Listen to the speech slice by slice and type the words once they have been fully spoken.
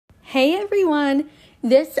Hey everyone!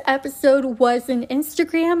 This episode was an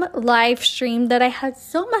Instagram live stream that I had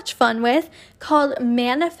so much fun with called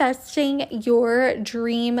Manifesting Your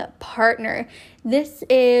Dream Partner. This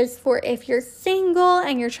is for if you're single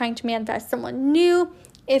and you're trying to manifest someone new,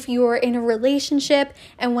 if you're in a relationship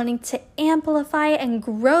and wanting to amplify and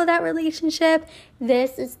grow that relationship,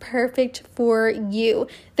 this is perfect for you.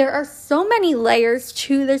 There are so many layers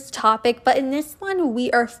to this topic, but in this one, we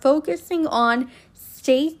are focusing on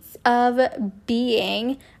states of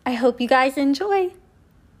being. I hope you guys enjoy.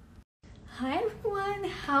 Hi everyone,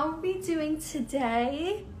 how are we doing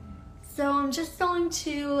today? So I'm just going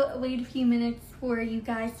to wait a few minutes for you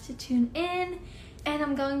guys to tune in, and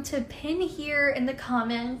I'm going to pin here in the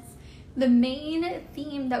comments the main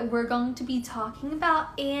theme that we're going to be talking about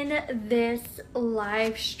in this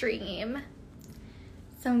live stream.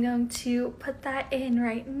 So I'm going to put that in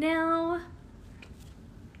right now.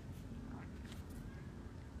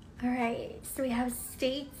 All right, so we have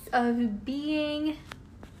states of being.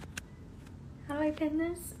 How do I pin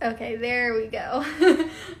this? Okay, there we go.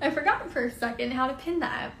 I forgot for a second how to pin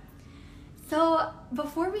that. So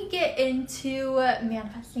before we get into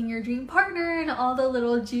manifesting your dream partner and all the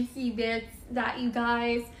little juicy bits that you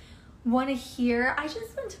guys want to hear, I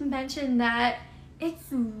just want to mention that it's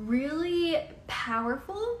really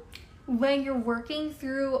powerful when you're working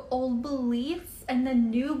through old beliefs and the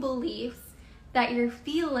new beliefs that you're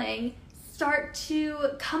feeling start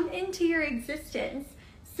to come into your existence.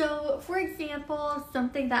 So, for example,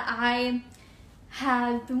 something that I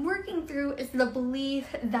have been working through is the belief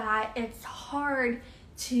that it's hard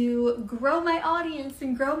to grow my audience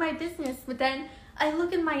and grow my business, but then I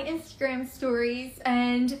look at my Instagram stories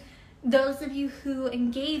and those of you who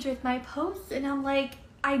engage with my posts, and I'm like,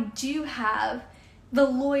 I do have the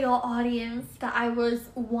loyal audience that I was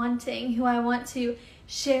wanting, who I want to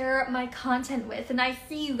share my content with, and I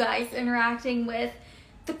see you guys interacting with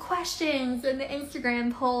the questions and the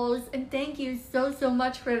Instagram polls, and thank you so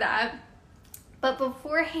much for that. But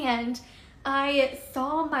beforehand, I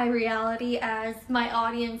saw my reality as my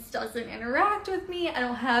audience doesn't interact with me, I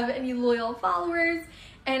don't have any loyal followers,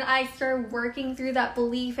 and I started working through that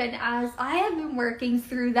belief, and as I have been working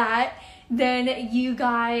through that, then you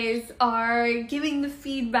guys are giving the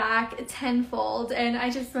feedback tenfold, and I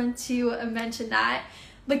just want to mention that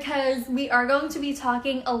because we are going to be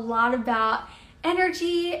talking a lot about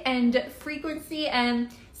energy and frequency, and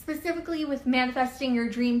specifically with manifesting your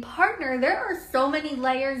dream partner, there are so many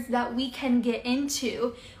layers that we can get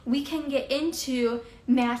into. We can get into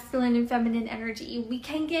masculine and feminine energy. We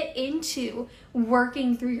can get into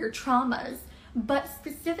working through your traumas. But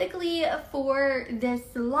specifically for this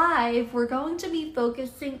live, we're going to be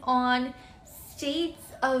focusing on states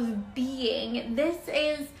of being. This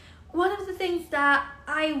is one of the things that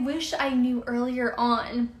I wish I knew earlier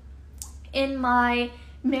on in my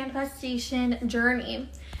manifestation journey.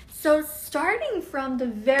 So starting from the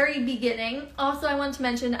very beginning, also I want to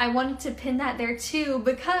mention, I wanted to pin that there too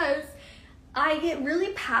because I get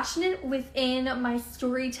really passionate within my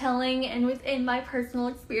storytelling and within my personal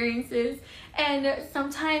experiences, and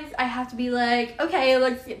sometimes I have to be like, okay,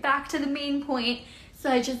 let's get back to the main point.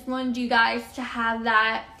 So I just wanted you guys to have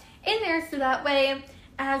that in there so that way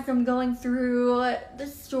as I'm going through the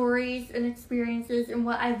stories and experiences and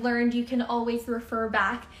what I've learned, you can always refer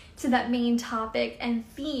back to that main topic and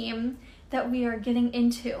theme that we are getting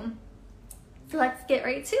into. So let's get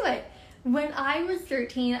right to it. When I was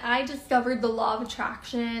 13, I discovered the law of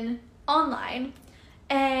attraction online,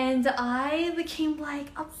 and I became like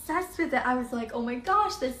obsessed with it. I was like, oh my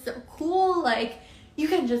gosh, this is so cool. Like, you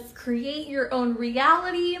can just create your own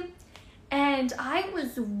reality. And I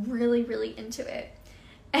was really into it.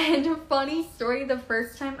 And a funny story, the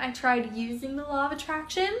first time I tried using the law of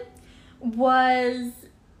attraction was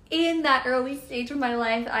in that early stage of my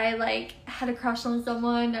life. I had a crush on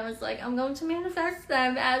someone. I was like, I'm going to manifest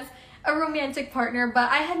them as a romantic partner, but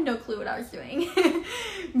I had no clue what I was doing.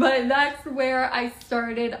 But that's where I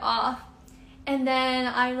started off. And then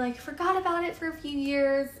I forgot about it for a few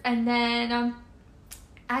years, and then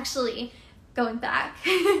actually going back.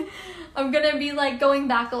 I'm gonna be going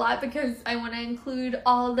back a lot because I want to include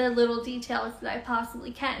all the little details that I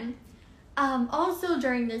possibly can. Also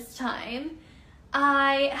during this time,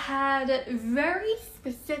 I had very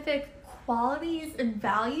specific qualities and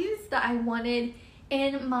values that I wanted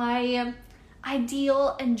in my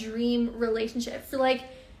ideal and dream relationship. So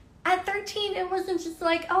at 13, it wasn't just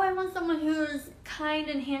oh, I want someone who's kind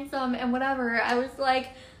and handsome and whatever. I was like,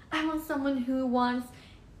 I want someone who wants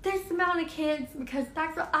this amount of kids because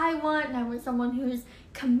that's what I want, and I want someone who's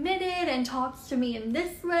committed and talks to me in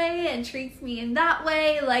this way and treats me in that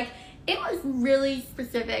way. It was really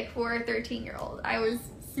specific for a 13-year-old. I was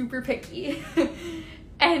super picky.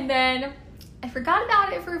 And then I forgot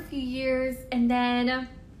about it for a few years, and then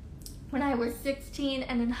when I was 16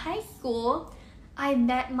 and in high school, I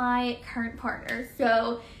met my current partner.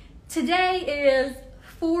 So today is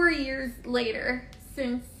 4 years later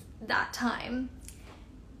since that time.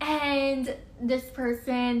 And this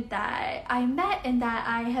person that I met and that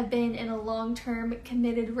I have been in a long-term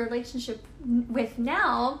committed relationship with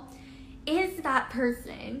now is that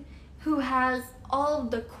person who has all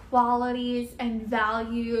of the qualities and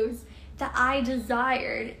values that I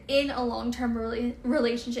desired in a long-term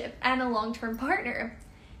relationship and a long-term partner.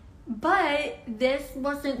 But this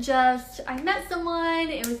wasn't just, I met someone,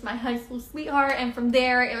 it was my high school sweetheart, and from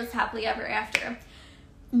there it was happily ever after.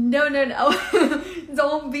 No.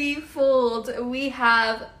 Don't be fooled. We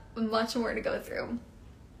have much more to go through.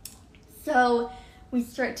 So we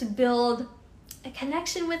start to build a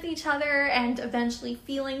connection with each other, and eventually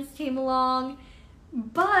feelings came along,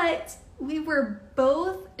 but we were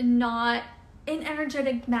both not an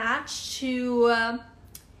energetic match to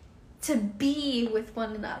be with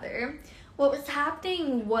one another. What was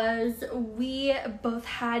happening was we both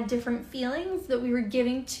had different feelings that we were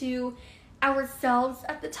giving to ourselves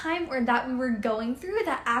at the time, or that we were going through,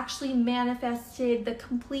 that actually manifested the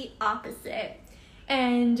complete opposite.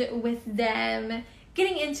 And with them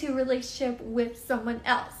getting into a relationship with someone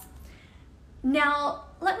else. Now,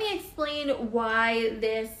 let me explain why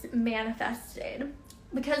this manifested.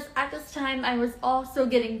 Because at this time, I was also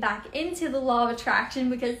getting back into the law of attraction,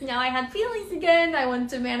 because now I had feelings again. I wanted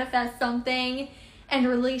to manifest something and a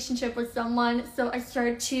relationship with someone. So I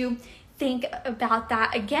started to think about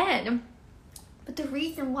that again. But the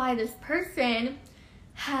reason why this person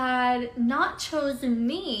had not chosen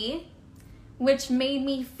me, which made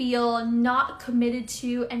me feel not committed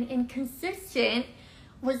to and inconsistent,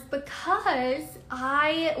 was because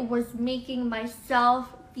I was making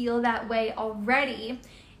myself feel that way already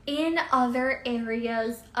in other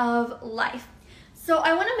areas of life. So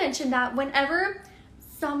I want to mention that whenever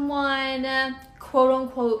someone quote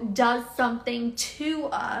unquote does something to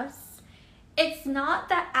us, it's not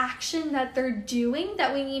the action that they're doing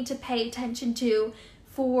that we need to pay attention to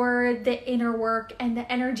for the inner work and the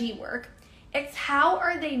energy work. It's how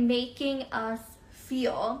are they making us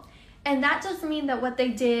feel. And that doesn't mean that what they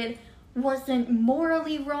did wasn't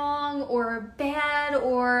morally wrong or bad,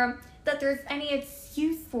 or that there's any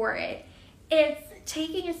excuse for it. It's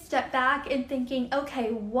taking a step back and thinking,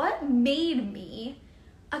 okay, what made me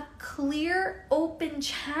a clear, open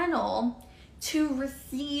channel to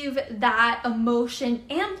receive that emotion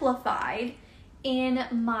amplified in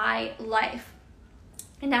my life?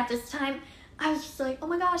 And at this time, I was just like, oh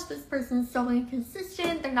my gosh, this person's so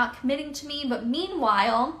inconsistent. They're not committing to me. But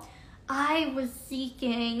meanwhile, I was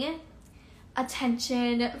seeking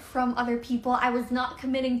attention from other people. I was not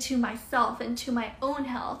committing to myself and to my own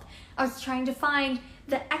health. I was trying to find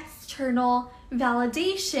the external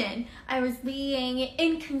validation. I was being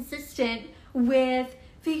inconsistent with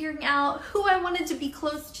figuring out who I wanted to be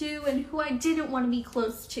close to and who I didn't want to be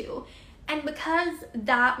close to. And because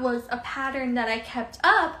that was a pattern that I kept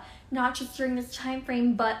up, not just during this time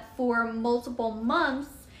frame, but for multiple months,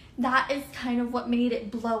 that is kind of what made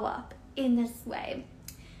it blow up in this way.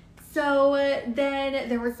 So then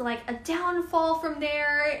there was like a downfall from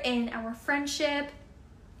there in our friendship,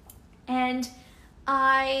 and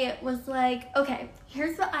I was like, okay,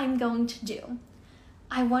 here's what I'm going to do.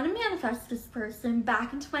 I want to manifest this person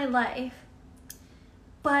back into my life,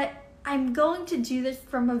 but I'm going to do this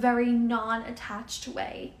from a very non-attached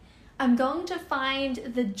way. I'm going to find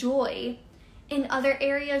the joy in other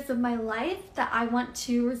areas of my life that I want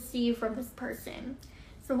to receive from this person.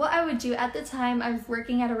 So what I would do at the time, I was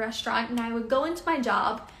working at a restaurant, and I would go into my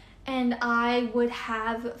job and I would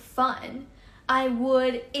have fun. I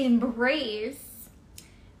would embrace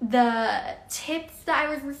the tips that I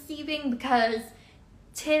was receiving, because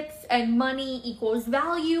tips and money equals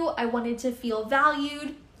value. I wanted to feel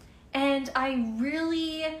valued, and I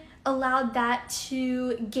really allowed that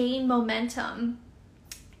to gain momentum.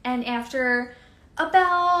 And after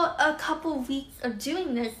about a couple weeks of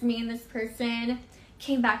doing this, me and this person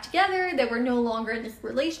came back together. They were no longer in this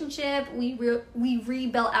relationship. We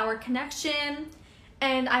rebuilt our connection,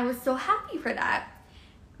 and I was so happy for that.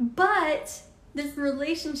 But this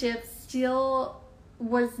relationship still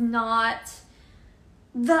was not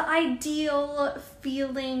the ideal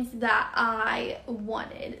feelings that I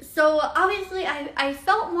wanted. So obviously I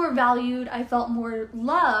felt more valued, I felt more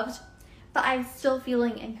loved, but I was still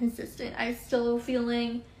feeling inconsistent. I was still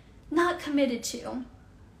feeling not committed to.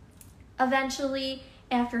 Eventually,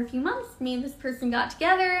 after a few months, me and this person got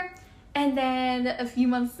together, And then a few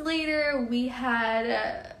months later, we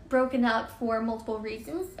had broken up for multiple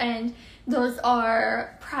reasons, and those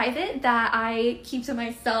are private that I keep to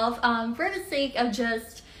myself for the sake of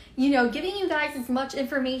just, giving you guys as much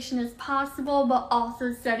information as possible, but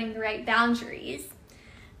also setting the right boundaries.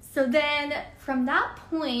 So then from that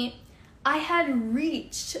point, I had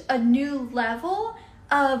reached a new level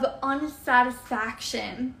of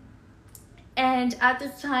unsatisfaction. And at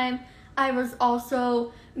this time, I was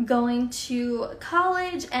also going to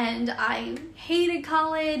college, and I hated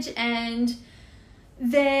college. And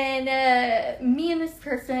then me and this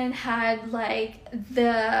person had like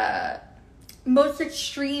the most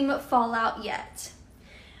extreme fallout yet.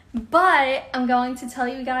 But I'm going to tell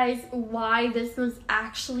you guys why this was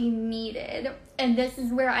actually needed. And this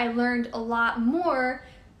is where I learned a lot more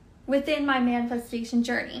within my manifestation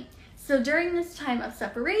journey. So during this time of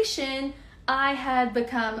separation, I had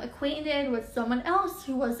become acquainted with someone else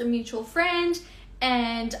who was a mutual friend,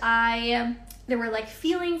 and there were like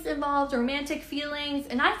feelings involved, romantic feelings,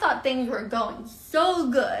 and I thought things were going so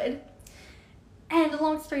good. And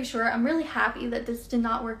long story short, I'm really happy that this did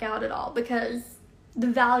not work out at all because the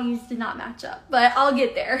values did not match up, but I'll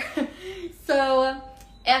get there. So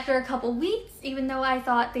after a couple weeks, even though I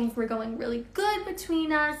thought things were going really good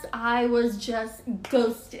between us, I was just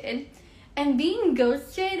ghosted. And being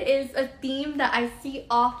ghosted is a theme that I see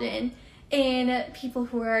often in people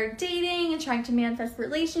who are dating and trying to manifest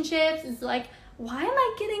relationships. It's like, why am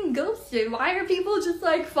I getting ghosted? Why are people just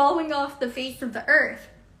like falling off the face of the earth?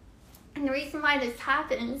 And the reason why this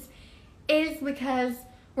happens is because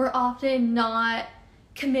we're often not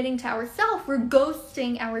committing to ourselves. We're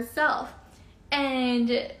ghosting ourselves.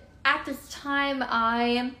 And at this time,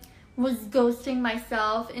 I was ghosting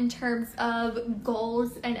myself in terms of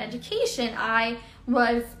goals and education. I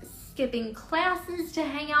was skipping classes to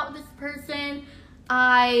hang out with this person.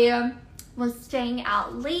 I was staying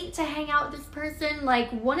out late to hang out with this person. Like,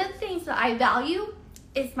 one of the things that I value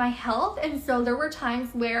is my health. And so there were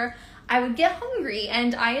times where I would get hungry,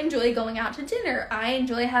 and I enjoy going out to dinner. I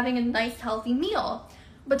enjoy having a nice, healthy meal.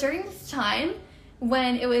 But during this time,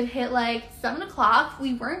 when it would hit like 7 o'clock,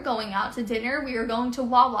 we weren't going out to dinner. We were going to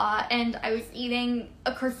Wawa, and I was eating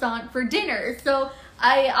a croissant for dinner. So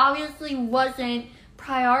I obviously wasn't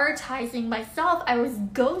prioritizing myself. I was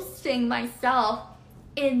ghosting myself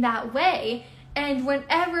in that way. And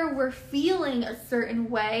whenever we're feeling a certain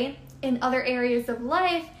way in other areas of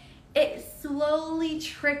life, it slowly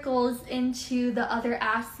trickles into the other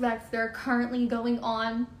aspects that are currently going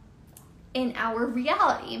on in our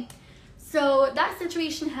reality. So that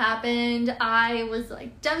situation happened. I was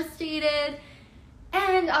like devastated,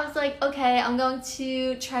 and I was like, okay, I'm going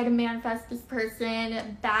to try to manifest this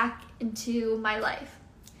person back into my life.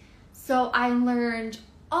 So I learned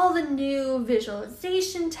all the new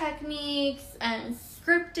visualization techniques and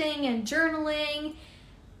scripting and journaling.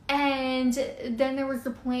 And then there was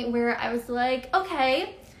the point where I was like,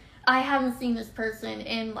 okay, I haven't seen this person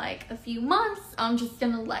in like a few months. I'm just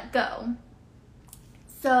gonna let go.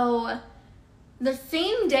 So the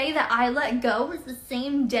same day that I let go was the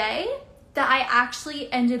same day that I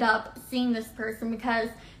actually ended up seeing this person, because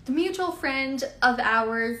the mutual friend of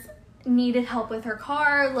ours needed help with her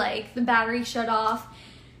car, like the battery shut off.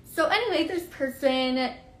 So anyway, this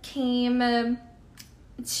person came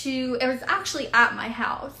it was actually at my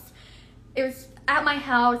house. It was at my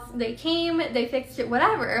house. They came, they fixed it,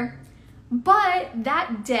 whatever. But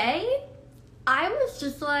that day, I was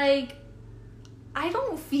just like, I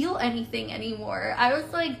don't feel anything anymore. I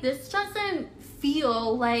was like, this doesn't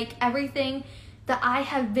feel like everything that I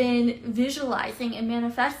have been visualizing and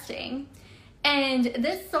manifesting. And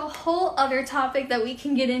this is a whole other topic that we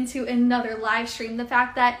can get into in another live stream. The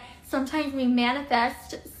fact that sometimes we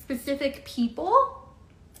manifest specific people,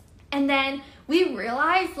 and then we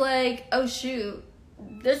realize like, oh shoot,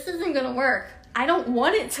 this isn't gonna work. I don't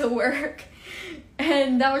want it to work.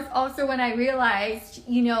 And that was also when I realized,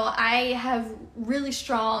 I have really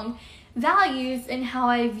strong values in how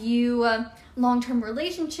I view long-term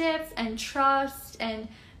relationships and trust and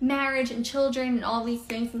marriage and children and all these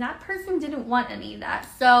things. And that person didn't want any of that.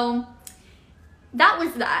 So that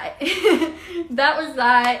was that. That was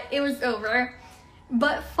that. It was over.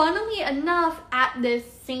 But funnily enough, at this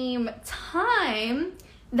same time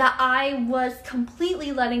that I was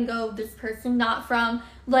completely letting go of this person, not from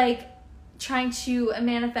like trying to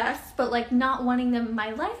manifest, but like not wanting them in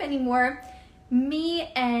my life anymore, me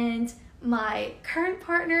and my current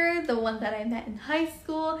partner, the one that I met in high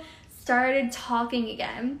school, started talking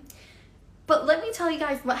again. But let me tell you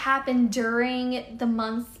guys what happened during the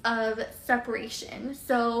months of separation.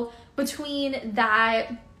 So between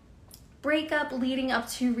that breakup leading up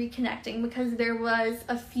to reconnecting because there was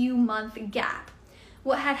a few month gap.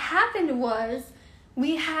 What had happened was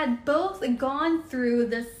we had both gone through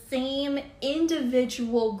the same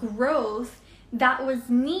individual growth that was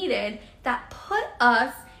needed that put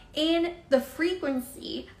us in the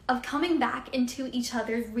frequency of coming back into each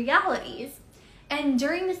other's realities. And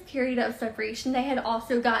during this period of separation, they had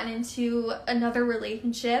also gotten into another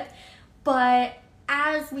relationship, but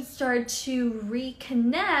as we started to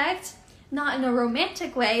reconnect, not in a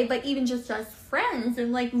romantic way, but even just as friends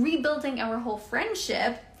and like rebuilding our whole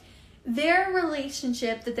friendship, their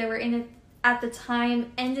relationship that they were in at the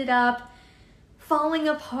time ended up falling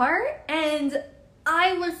apart, and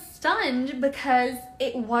I was stunned because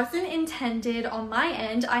it wasn't intended on my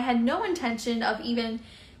end. I had no intention of even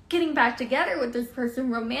getting back together with this person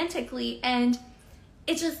romantically, and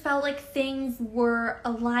it just felt like things were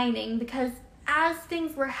aligning because as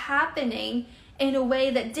things were happening in a way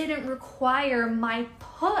that didn't require my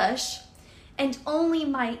push and only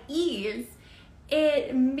my ease,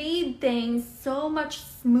 it made things so much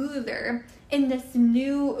smoother in this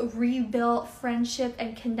new rebuilt friendship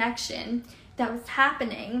and connection that was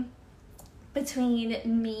happening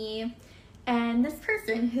between me and this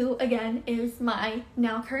person who, again, is my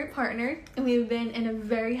now current partner. And we've been in a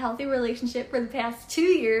very healthy relationship for the past 2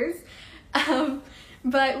 years.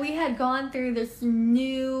 But we had gone through this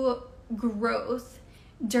new growth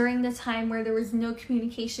during the time where there was no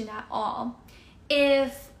communication at all.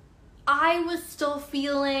 If I was still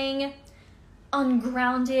feeling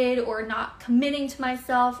ungrounded or not committing to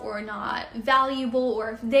myself or not valuable,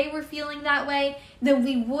 or if they were feeling that way, then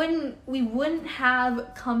we wouldn't have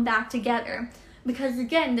come back together. Because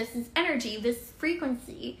again, this is energy, this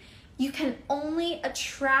frequency. You can only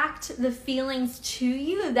attract the feelings to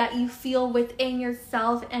you that you feel within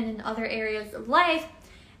yourself and in other areas of life.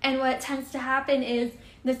 And what tends to happen is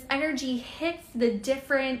this energy hits the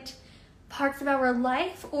different parts of our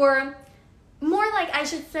life, or more like I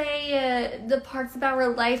should say the parts of our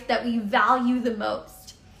life that we value the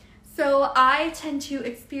most. So I tend to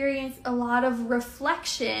experience a lot of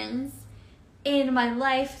reflections in my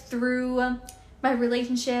life through my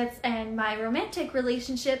relationships and my romantic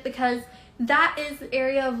relationship, because that is the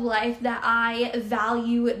area of life that I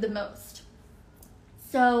value the most.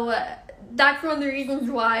 So that's one of the reasons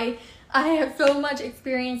why I have so much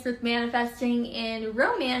experience with manifesting in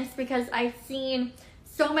romance, because I've seen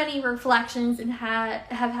so many reflections and have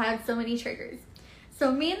had so many triggers.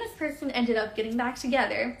 So me and this person ended up getting back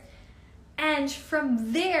together. And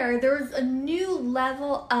from there was a new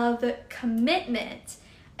level of commitment.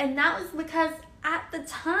 And that was because at the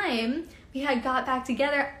time we had got back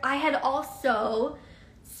together, I had also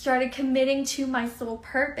started committing to my soul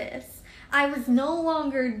purpose. I was no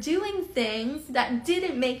longer doing things that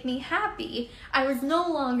didn't make me happy. I was no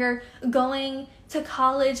longer going to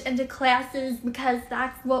college and to classes because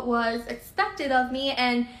that's what was expected of me,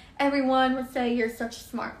 and everyone would say, you're such a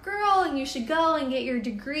smart girl and you should go and get your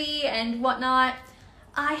degree and whatnot.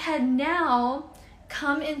 I had now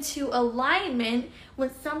come into alignment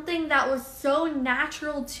with something that was so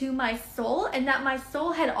natural to my soul and that my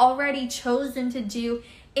soul had already chosen to do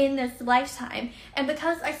in this lifetime. And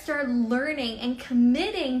because I started learning and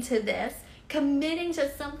committing to this, committing to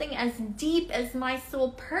something as deep as my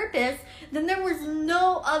soul purpose, then there was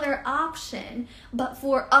no other option but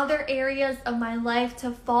for other areas of my life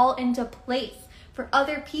to fall into place, for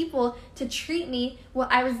other people to treat me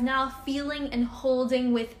what I was now feeling and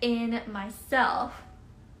holding within myself.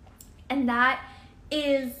 And that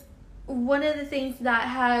is one of the things that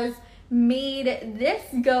has made this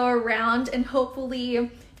go around, and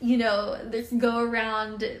hopefully, you know, this go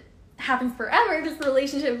around happens forever, this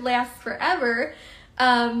relationship lasts forever,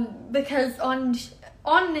 because on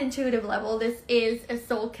an intuitive level, this is a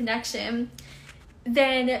soul connection.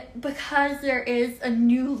 Then because there is a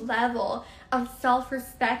new level of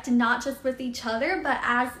self-respect, not just with each other, but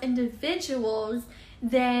as individuals,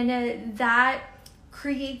 then that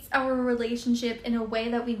creates our relationship in a way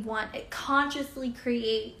that we want. It consciously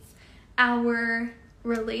creates our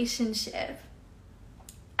relationship.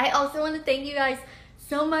 I also want to thank you guys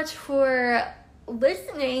so much for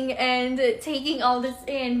listening and taking all this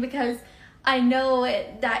in, because I know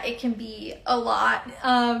that it can be a lot,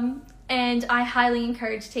 and I highly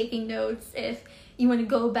encourage taking notes if you want to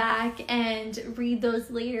go back and read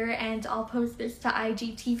those later, and I'll post this to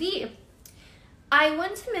IGTV. I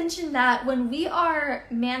want to mention that when we are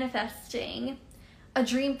manifesting a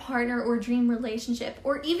dream partner or dream relationship,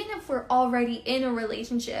 or even if we're already in a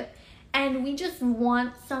relationship and we just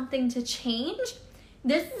want something to change,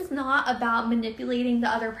 this is not about manipulating the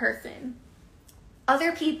other person.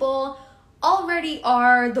 Other people already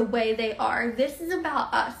are the way they are. This is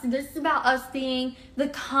about us. This is about us being the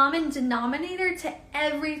common denominator to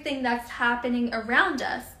everything that's happening around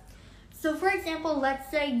us. So for example, let's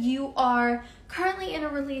say you are currently in a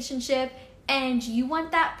relationship and you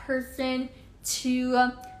want that person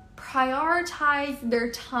to prioritize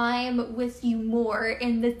their time with you more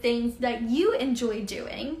in the things that you enjoy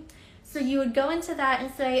doing. So you would go into that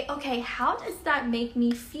and say, okay, how does that make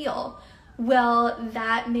me feel? Well,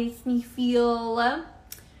 that makes me feel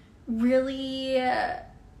really,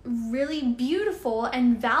 really beautiful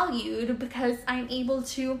and valued because I'm able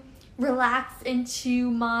to relax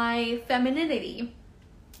into my femininity.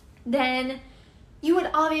 Then you would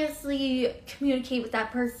obviously communicate with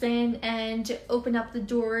that person and open up the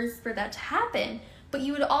doors for that to happen. But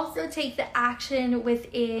you would also take the action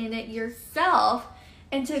within yourself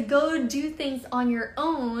and to go do things on your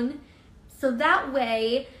own. So that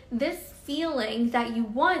way, this feeling that you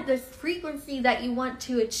want, this frequency that you want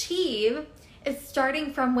to achieve, is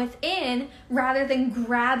starting from within rather than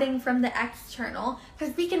grabbing from the external,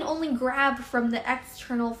 because we can only grab from the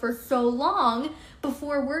external for so long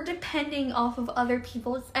before we're depending off of other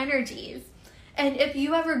people's energies. And if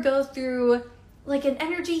you ever go through like an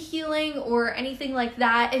energy healing or anything like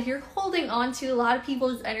that, if you're holding on to a lot of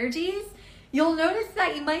people's energies, you'll notice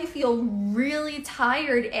that you might feel really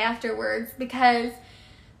tired afterwards because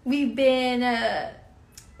we've been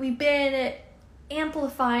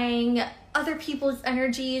amplifying other people's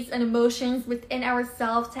energies and emotions within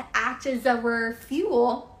ourselves to act as our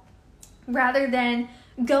fuel, rather than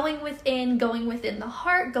going within the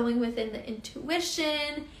heart, going within the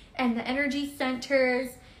intuition and the energy centers,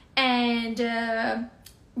 and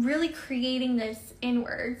really creating this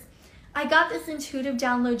inwards. I got this intuitive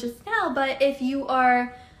download just now, but if you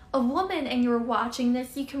are a woman and you're watching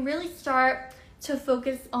this, you can really start to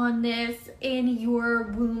focus on this in your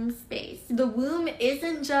womb space. The womb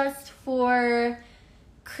isn't just for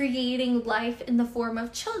creating life in the form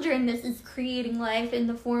of children. This is creating life in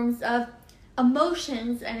the forms of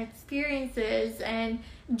emotions and experiences and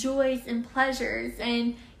joys and pleasures.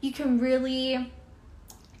 And you can really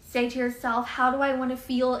say to yourself, how do I want to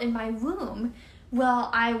feel in my womb? Well,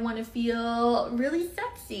 I want to feel really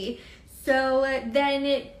sexy. So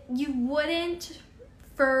then you wouldn't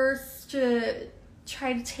first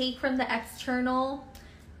try to take from the external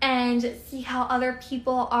and see how other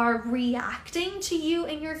people are reacting to you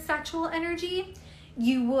in your sexual energy.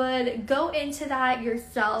 You would go into that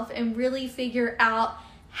yourself and really figure out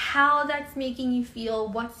how that's making you feel,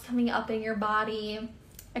 what's coming up in your body,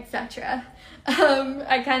 etc.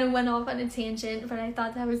 I kind of went off on a tangent, but I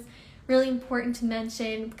thought that was really important to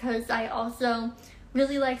mention because I also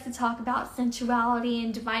really like to talk about sensuality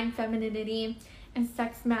and divine femininity and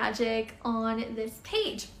sex magic on this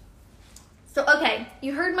page. So, okay,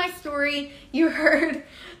 you heard my story, you heard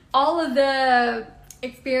all of the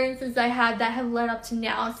experiences I had that have led up to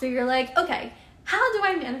now. So you're like, okay, how do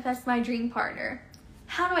I manifest my dream partner?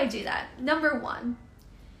 How do I do that? Number one,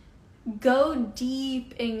 go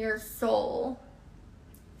deep in your soul.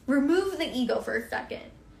 Remove the ego for a second.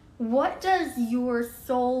 What does your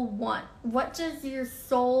soul want? What does your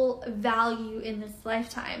soul value in this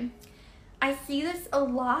lifetime? I see this a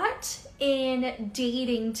lot in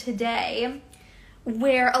dating today,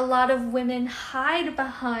 where a lot of women hide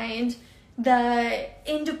behind the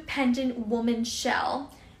independent woman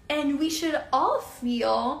shell. And we should all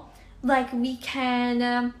feel like we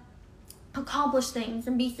can accomplish things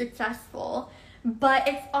and be successful. But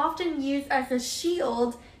it's often used as a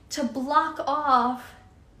shield to block off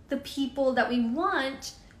the people that we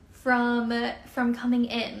want from coming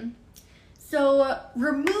in. So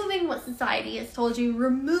removing what society has told you,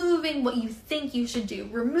 removing what you think you should do,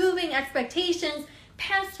 removing expectations,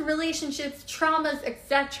 past relationships, traumas,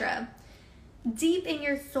 etc. Deep in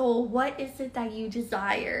your soul, what is it that you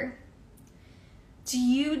desire? Do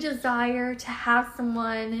you desire to have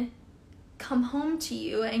someone come home to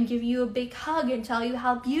you and give you a big hug and tell you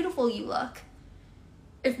how beautiful you look?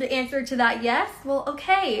 Is the answer to that yes? Well,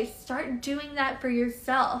 okay, start doing that for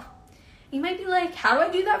yourself. You might be like, how do I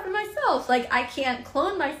do that for myself? Like, I can't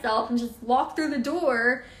clone myself and just walk through the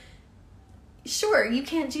door. Sure, you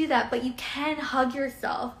can't do that, but you can hug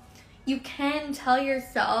yourself. You can tell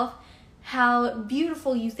yourself how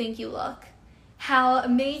beautiful you think you look, how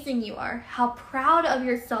amazing you are, how proud of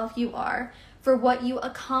yourself you are for what you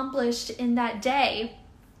accomplished in that day.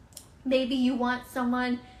 Maybe you want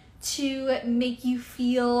someone to make you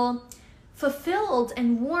feel fulfilled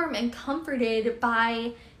and warm and comforted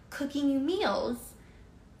by cooking you meals.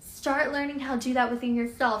 Start learning how to do that within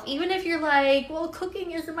yourself. Even if you're like, well,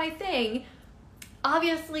 cooking isn't my thing.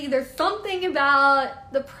 obviously there's something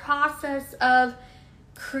about the process of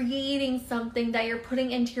creating something that you're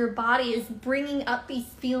putting into your body is bringing up these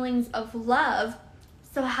feelings of love.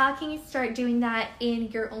 So how can you start doing that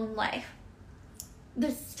in your own life?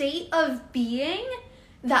 The state of being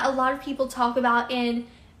that a lot of people talk about in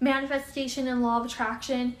manifestation and law of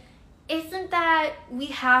attraction isn't that we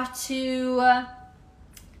have to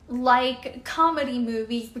like comedy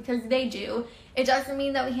movies because they do. It doesn't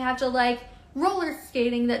mean that we have to like roller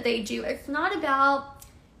skating that they do. It's not about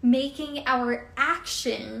making our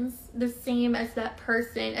actions the same as that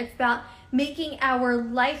person. It's about making our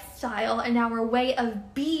lifestyle and our way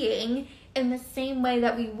of being in the same way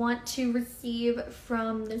that we want to receive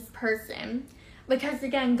from this person. Because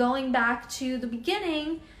again, going back to the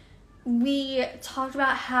beginning, we talked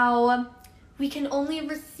about how we can only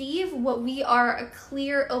receive what we are a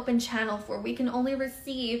clear, open channel for. We can only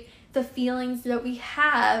receive the feelings that we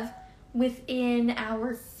have within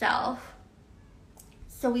ourselves.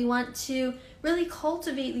 So we want to really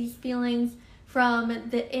cultivate these feelings from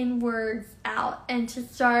the inwards out and to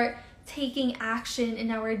start taking action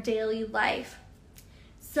in our daily life.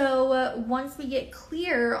 So once we get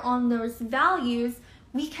clear on those values,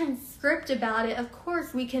 we can script about it. Of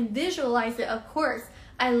course, we can visualize it. Of course,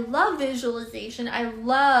 I love visualization. I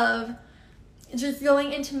love just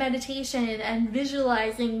going into meditation and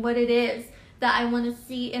visualizing what it is that I want to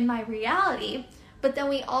see in my reality. But then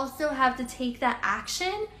we also have to take that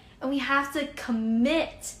action and we have to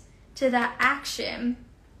commit to that action,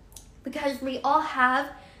 because we all have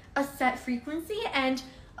a set frequency, and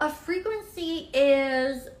a frequency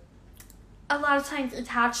is a lot of times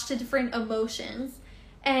attached to different emotions,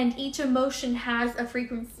 and each emotion has a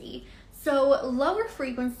frequency. So lower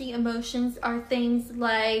frequency emotions are things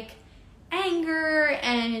like anger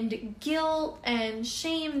and guilt and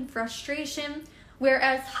shame and frustration,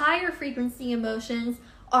 whereas higher frequency emotions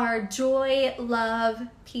are joy, love,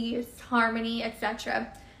 peace, harmony,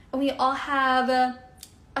 etc. And we all have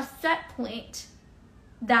a set point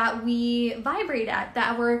that we vibrate at,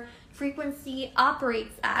 that our frequency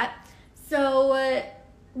operates at. So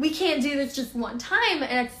we can't do this just one time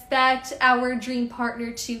and expect our dream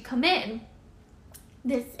partner to come in.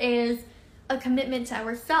 This is a commitment to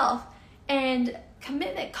ourselves, and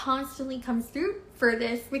commitment constantly comes through for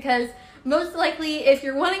this, because most likely if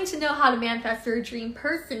you're wanting to know how to manifest your dream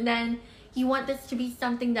person, then you want this to be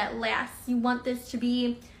something that lasts. You want this to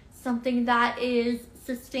be something that is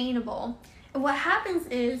sustainable. And what happens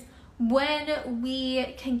is when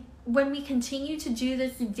we continue to do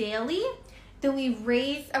this daily, then we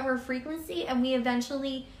raise our frequency and we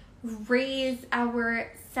eventually raise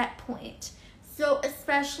our set point. So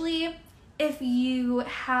especially if you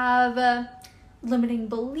have limiting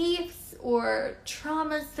beliefs or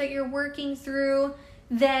traumas that you're working through,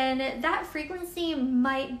 then that frequency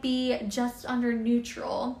might be just under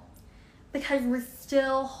neutral, because we're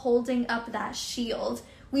still holding up that shield.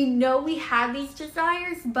 We know we have these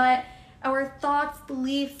desires, but our thoughts,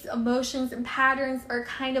 beliefs, emotions, and patterns are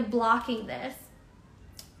kind of blocking this.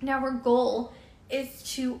 Now our goal is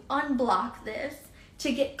to unblock this,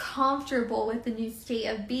 to get comfortable with the new state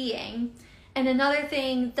of being. And another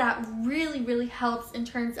thing that really, really helps in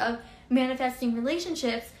terms of manifesting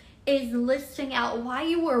relationships is listing out why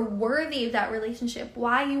you are worthy of that relationship,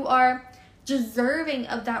 why you are deserving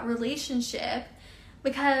of that relationship.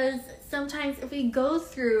 Because sometimes if we go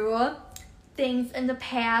through things in the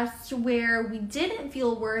past where we didn't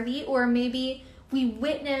feel worthy, or maybe we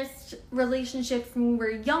witnessed relationships when we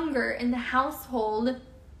were younger in the household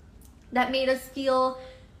that made us feel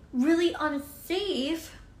really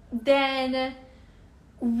unsafe, then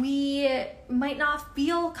we might not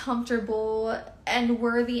feel comfortable and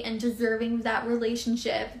worthy and deserving of that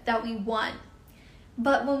relationship that we want.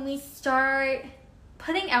 But when we start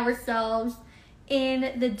putting ourselves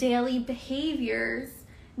in the daily behaviors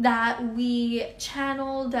that we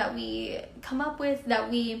channel, that we come up with,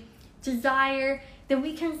 that we desire, then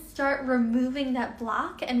we can start removing that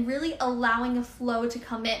block and really allowing a flow to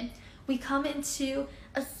come in. We come into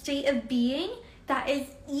a state of being that is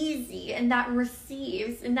easy and that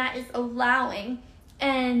receives and that is allowing.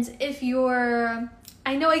 And if you're,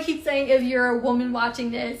 I know I keep saying if you're a woman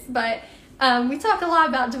watching this, but we talk a lot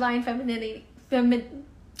about divine femininity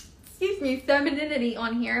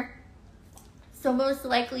on here. So most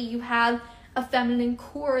likely you have a feminine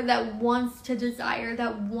core that wants to desire,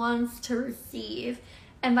 that wants to receive.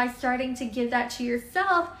 And by starting to give that to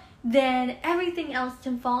yourself, then everything else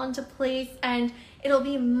can fall into place, and it'll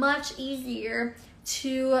be much easier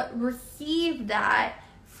to receive that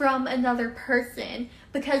from another person,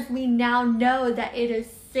 because we now know that it is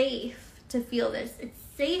safe to feel this. It's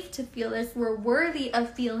safe to feel this, we're worthy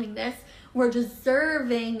of feeling this, we're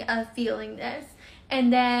deserving of feeling this.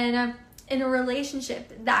 And then in a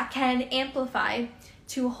relationship, that can amplify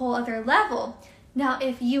to a whole other level. Now,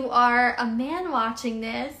 if you are a man watching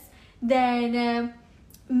this, then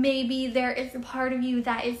maybe there is a part of you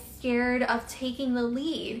that is scared of taking the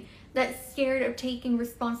lead, that's scared of taking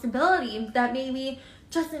responsibility, that maybe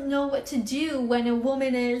doesn't know what to do when a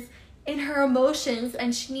woman is in her emotions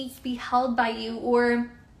and she needs to be held by you,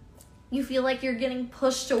 or you feel like you're getting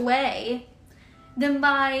pushed away. Then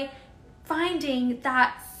by finding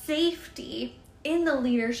that safety in the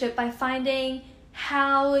leadership, by finding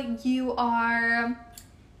how you are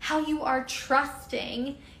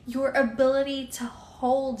trusting, your ability to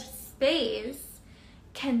hold space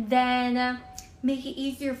can then make it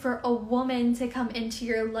easier for a woman to come into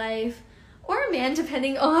your life, or a man,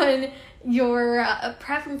 depending on your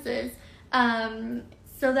preferences.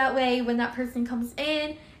 So that way when that person comes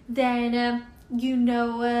in, then you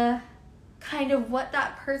know kind of what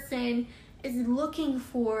that person is looking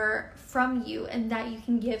for from you and that you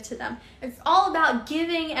can give to them. It's all about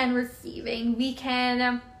giving and receiving. We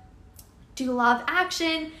can do a lot of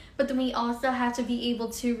action, but then we also have to be able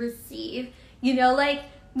to receive. You know, like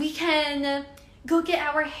we can go get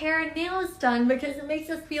our hair and nails done because it makes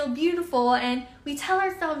us feel beautiful, and we tell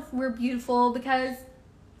ourselves we're beautiful because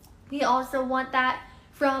we also want that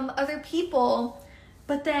from other people.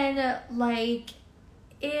 But then like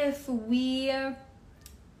if we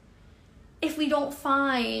don't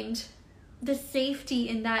find the safety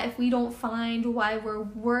in that, if we don't find why we're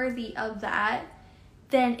worthy of that,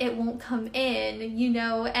 then it won't come in, you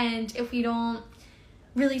know. And if we don't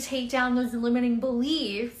really take down those limiting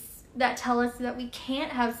beliefs that tell us that we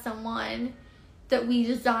can't have someone that we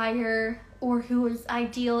desire or who is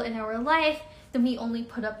ideal in our life, then we only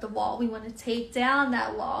put up the wall. We want to take down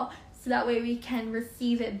that wall so that way we can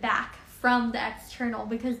receive it back from the external,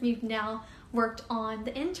 because we've now worked on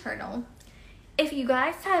the internal. If you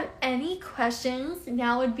guys have any questions,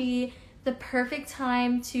 now would be the perfect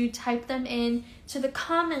time to type them in to the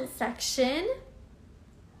comment section.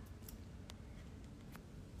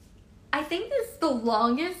 I think this is the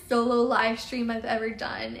longest solo live stream I've ever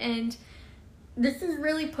done, and this has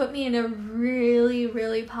really put me in a really,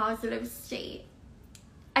 really positive state.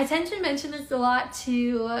 I tend to mention this a lot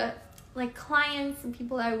to like clients and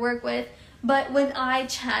people that I work with, but when I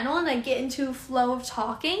channel and I get into a flow of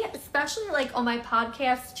talking, especially like on my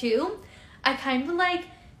podcast too, I kind of like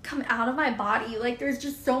come out of my body. Like there's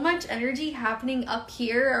just so much energy happening up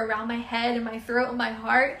here around my head and my throat and my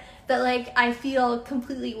heart that like I feel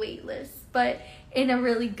completely weightless, but in a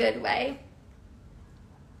really good way.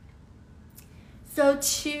 So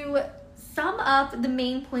to sum up the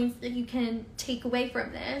main points that you can take away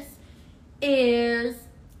from this is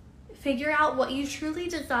figure out what you truly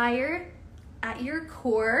desire at your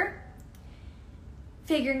core,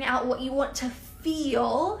 figuring out what you want to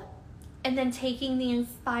feel, and then taking the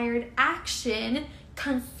inspired action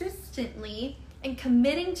consistently and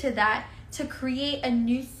committing to that to create a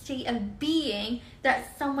new state of being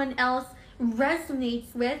that someone else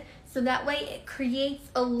resonates with, so that way it creates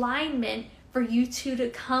alignment for you two to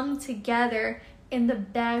come together in the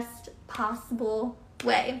best possible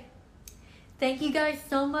way. Thank you guys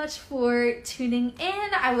so much for tuning in.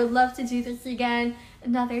 I would love to do this again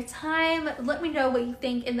another time. Let me know what you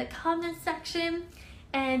think in the comment section,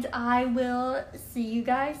 and I will see you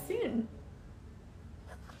guys soon.